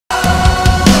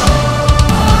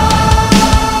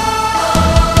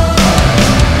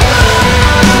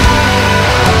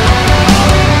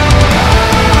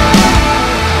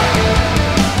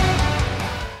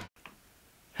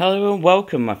Hello and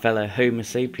welcome, my fellow Homo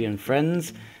Sapien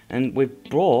friends, and we've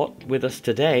brought with us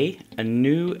today a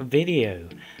new video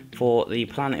for the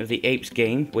Planet of the Apes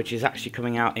game, which is actually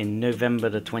coming out in November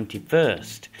the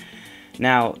 21st.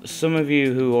 Now, some of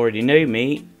you who already know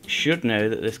me should know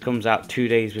that this comes out 2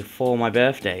 days before my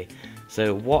birthday,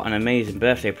 so what an amazing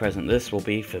birthday present this will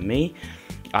be for me.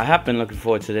 I have been looking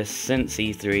forward to this since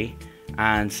E3,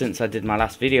 and since I did my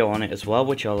last video on it as well,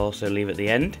 which I'll also leave at the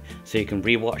end, so you can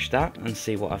rewatch that and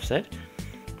see what I've said.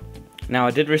 Now,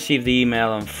 I did receive the email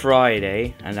on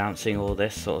Friday announcing all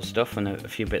this sort of stuff and a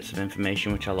few bits of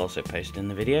information, which I'll also post in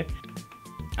the video.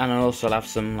 And I'll also have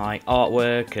some like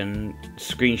artwork and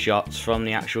screenshots from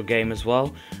the actual game as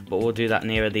well, but we'll do that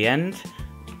nearer the end.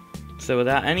 So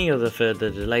without any other further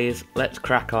delays, let's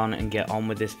crack on and get on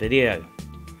with this video.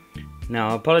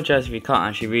 Now, I apologise if you can't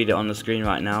actually read it on the screen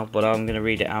right now, but I'm going to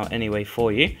read it out anyway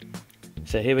for you.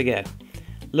 So here we go.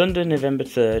 London, November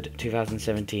 3rd,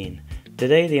 2017.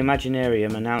 Today, the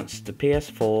Imaginarium announced the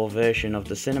PS4 version of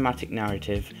the cinematic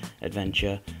narrative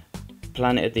adventure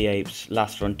Planet of the Apes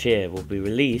Last Frontier will be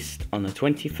released on the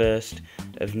 21st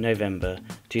of November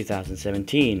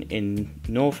 2017 in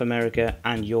North America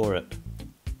and Europe.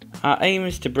 Our aim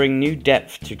is to bring new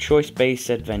depth to choice-based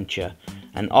adventure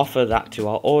and offer that to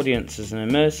our audience as an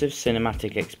immersive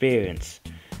cinematic experience.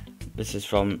 This is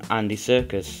from Andy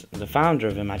Serkis, the founder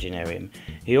of Imaginarium.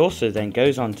 He also then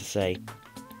goes on to say,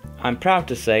 "I'm proud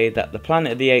to say that the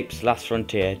Planet of the Apes Last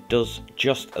Frontier does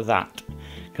just that,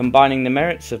 combining the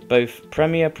merits of both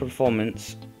premier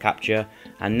performance capture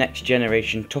and next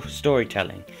generation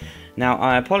storytelling." Now,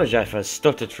 I apologise if I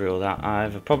stuttered through all that. I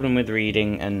have a problem with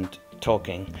reading and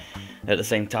talking at the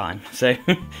same time, so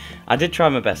I did try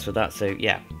my best with that. So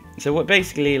yeah, so what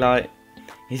basically, like,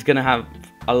 he's gonna have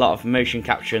a lot of motion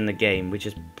capture in the game, which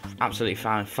is absolutely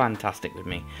fantastic with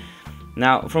me.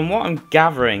 Now, from what I'm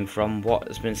gathering from what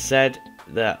has been said,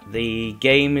 that the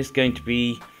game is going to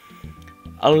be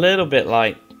a little bit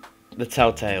like the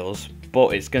Telltales, but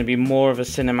it's going to be more of a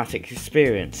cinematic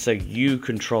experience, so you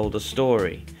control the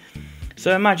story.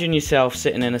 So imagine yourself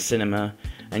sitting in a cinema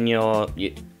and you're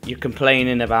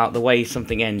complaining about the way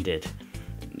something ended.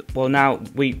 Well, now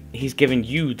he's given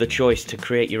you the choice to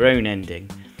create your own ending.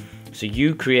 So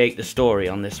you create the story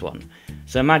on this one.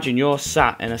 So imagine you're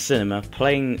sat in a cinema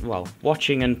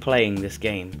watching and playing this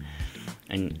game,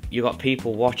 and you got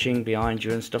people watching behind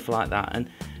you and stuff like that, and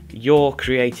you're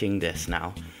creating this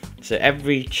now. So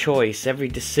every choice, every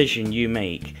decision you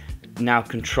make now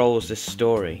controls this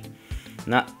story.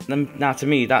 Now to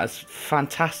me, that's a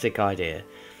fantastic idea.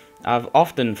 I've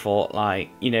often thought, like,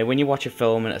 you know, when you watch a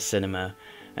film at a cinema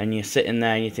and you're sitting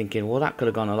there and you're thinking, well, that could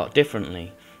have gone a lot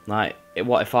differently. Like,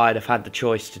 what if I'd have had the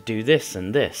choice to do this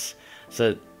and this?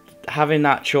 So having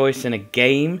that choice in a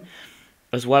game,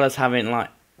 as well as having, like,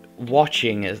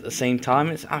 watching at the same time,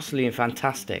 it's absolutely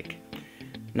fantastic.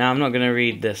 Now, I'm not going to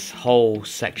read this whole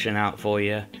section out for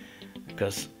you,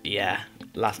 because, yeah,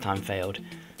 last time failed.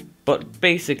 But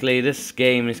basically, this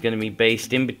game is going to be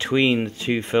based in between the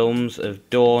two films of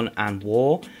Dawn and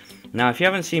War. Now, if you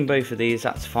haven't seen both of these,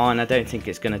 that's fine. I don't think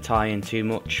it's going to tie in too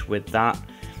much with that.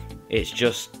 It's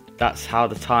just, that's how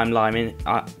the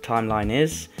timeline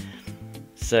is.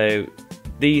 So,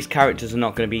 these characters are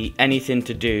not going to be anything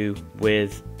to do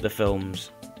with the films.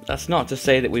 That's not to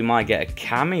say that we might get a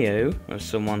cameo of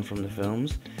someone from the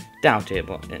films. Doubt it,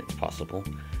 but it's possible.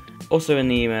 Also in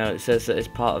the email, it says that it's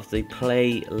part of the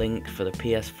Play link for the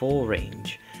PS4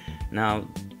 range. Now,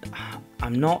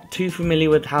 I'm not too familiar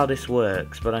with how this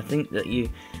works, but I think that you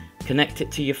connect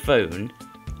it to your phone,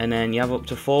 and then you have up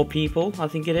to 4 people, I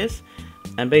think it is.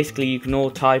 And basically you can all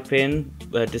type in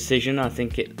a decision. I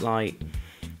think it, like,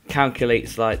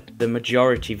 calculates, like, the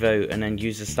majority vote and then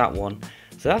uses that one.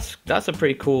 So that's a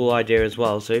pretty cool idea as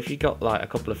well. So if you got, like, a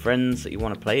couple of friends that you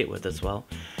want to play it with as well,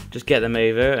 just get them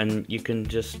over and you can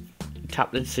just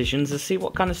tap the decisions and see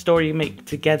what kind of story you make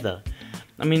together.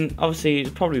 I mean, obviously it's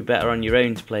probably better on your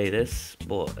own to play this,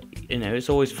 but, you know, it's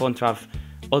always fun to have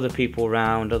other people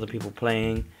around, other people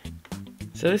playing.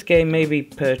 So this game may be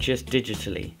purchased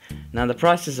digitally. Now, the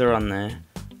prices are on there.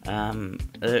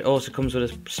 It also comes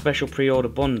with a special pre-order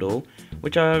bundle,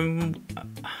 which I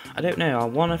don't know, I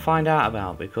want to find out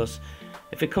about, because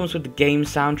if it comes with the game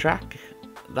soundtrack,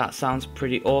 that sounds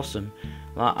pretty awesome.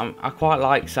 Like, I quite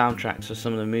like soundtracks for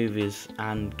some of the movies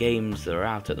and games that are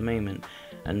out at the moment,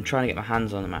 and I'm trying to get my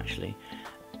hands on them actually.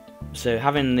 So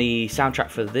having the soundtrack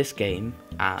for this game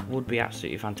would be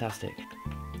absolutely fantastic.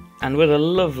 And with a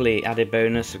lovely added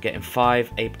bonus of getting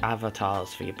 5 ape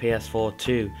avatars for your PS4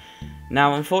 too.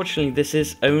 Now, unfortunately, this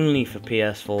is only for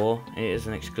PS4. It is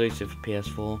an exclusive for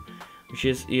PS4. which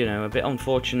is, you know, a bit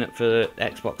unfortunate for the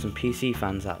Xbox and PC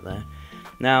fans out there.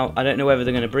 Now, I don't know whether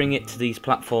they're going to bring it to these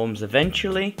platforms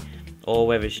eventually, or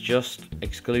whether it's just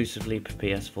exclusively for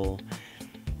PS4.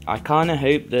 I kind of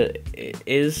hope that it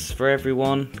is for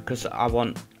everyone, because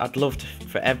I'd love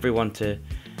for everyone to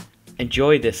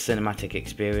enjoy this cinematic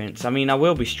experience. I mean, I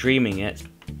will be streaming it,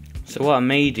 so what I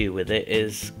may do with it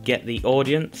is get the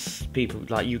audience, people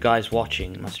like you guys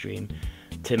watching my stream,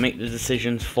 to make the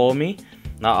decisions for me.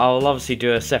 Now, I'll obviously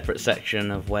do a separate section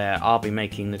of where I'll be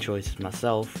making the choices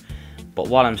myself, but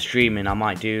while I'm streaming, I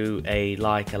might do a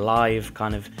live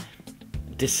kind of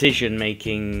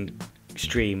decision-making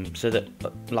stream, so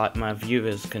that like my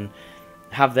viewers can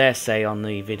have their say on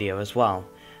the video as well.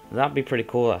 That'd be pretty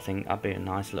cool. I think that'd be a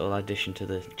nice little addition to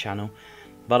the channel.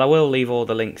 But I will leave all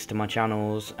the links to my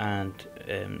channels and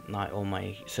like all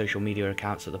my social media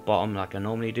accounts at the bottom, like I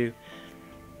normally do.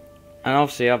 And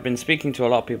obviously I've been speaking to a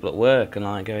lot of people at work and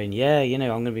like going, yeah, you know,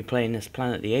 I'm going to be playing this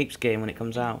Planet of the Apes game when it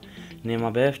comes out near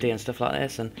my birthday and stuff like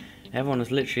this, and everyone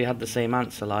has literally had the same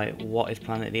answer, like, what is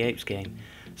Planet of the Apes game?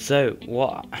 So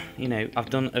what, you know, I've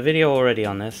done a video already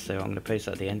on this, so I'm going to post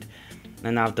that at the end,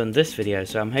 and now I've done this video,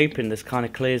 so I'm hoping this kind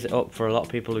of clears it up for a lot of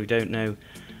people who don't know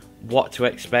what to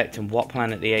expect and what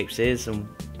Planet of the Apes is and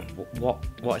what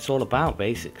it's all about,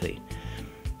 basically.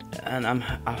 And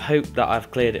I hope that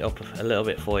I've cleared it up a little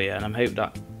bit for you, and I hope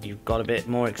that you've got a bit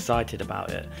more excited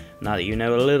about it now that you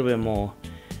know a little bit more.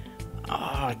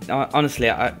 Honestly,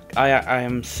 I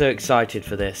am so excited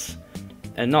for this,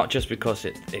 and not just because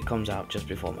it comes out just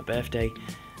before my birthday,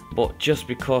 but just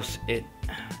because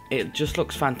it just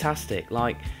looks fantastic,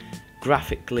 like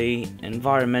graphically,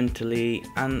 environmentally,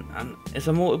 and it's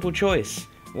a multiple choice.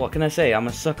 What can I say? I'm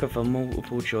a sucker for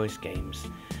multiple choice games,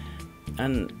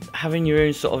 and having your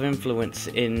own sort of influence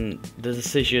in the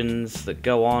decisions that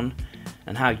go on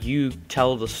and how you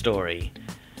tell the story,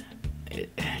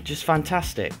 just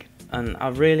fantastic. And I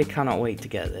really cannot wait to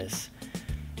get this.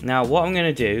 Now, what I'm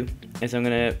going to do is I'm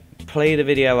going to play the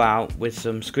video out with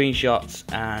some screenshots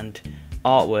and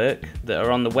artwork that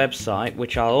are on the website,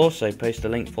 which I'll also post a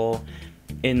link for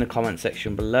in the comment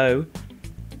section below.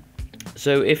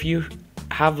 So if you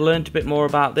have learned a bit more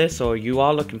about this, or you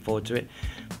are looking forward to it,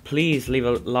 please leave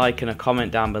a like and a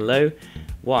comment down below.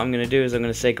 What I'm going to do is I'm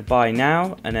going to say goodbye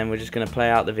now, and then we're just going to play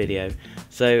out the video.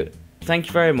 So thank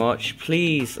you very much.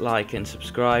 Please like and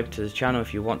subscribe to the channel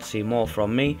if you want to see more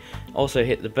from me. Also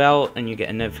hit the bell and you get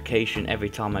a notification every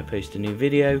time I post a new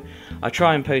video. I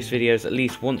try and post videos at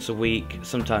least once a week.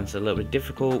 Sometimes it's a little bit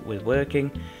difficult with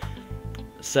working.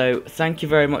 So thank you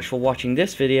very much for watching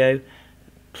this video.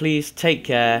 Please take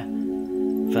care,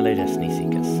 fellow Destiny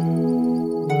Seekers.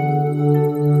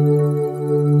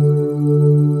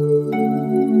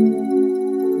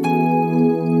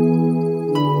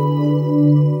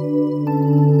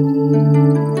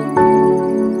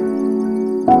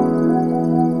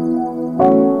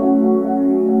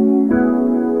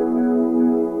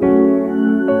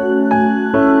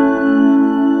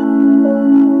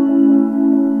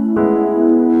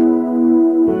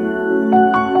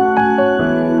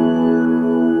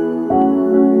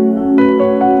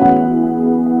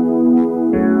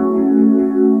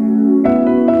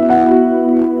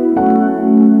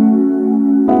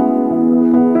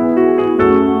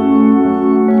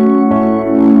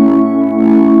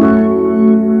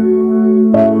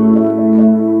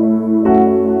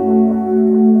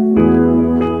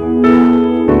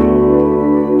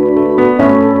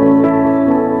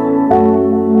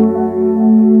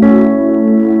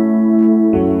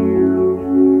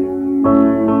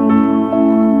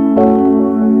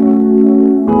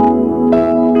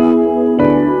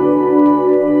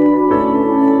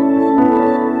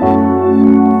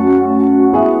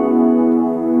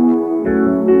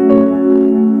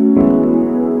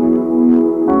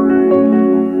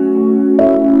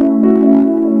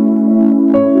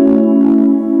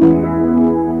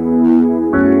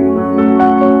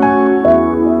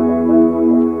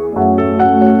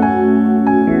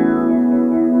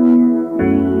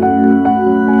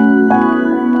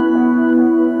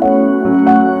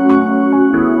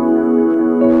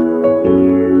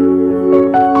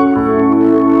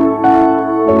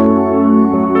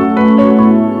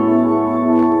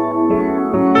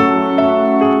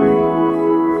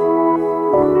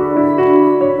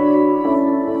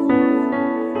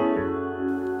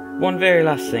 One very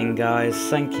last thing, guys,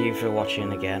 thank you for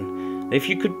watching again. If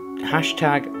you could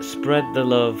hashtag spread the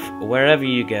love wherever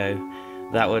you go,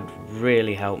 that would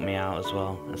really help me out as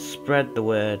well. And spread the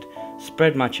word,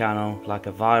 spread my channel like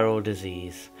a viral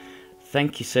disease.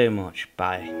 Thank you so much,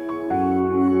 bye.